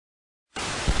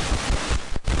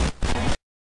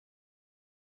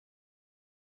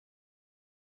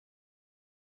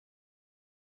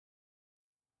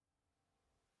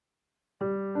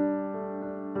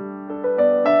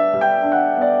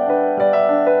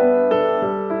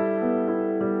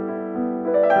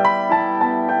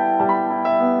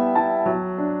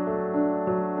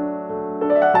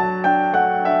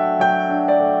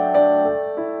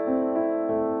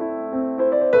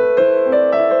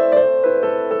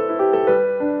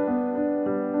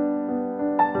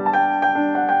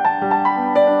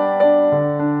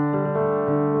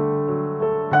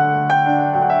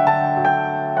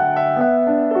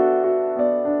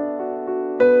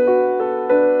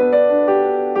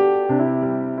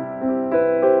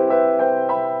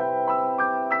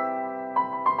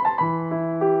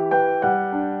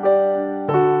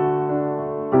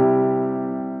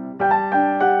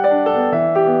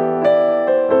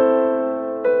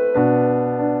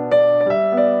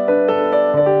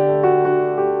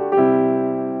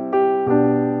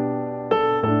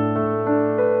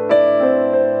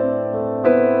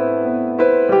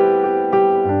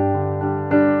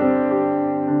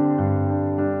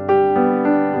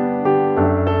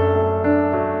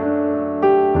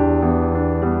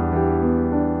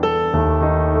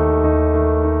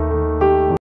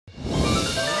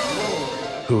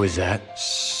Was that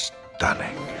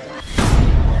stunning?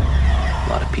 A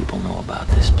lot of people know about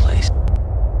this place.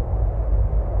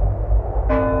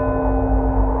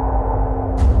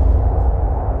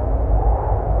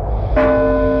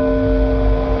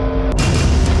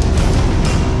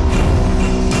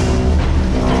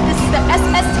 This is the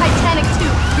SS Titanic 2,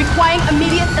 requiring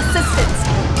immediate assistance.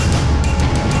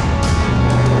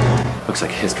 Looks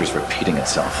like history's repeating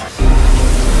itself.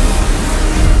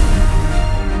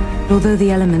 Although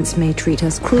the elements may treat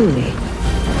us cruelly,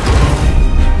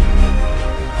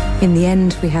 in the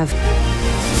end we have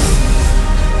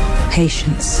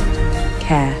patience,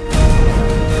 care,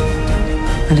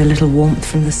 and a little warmth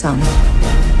from the sun.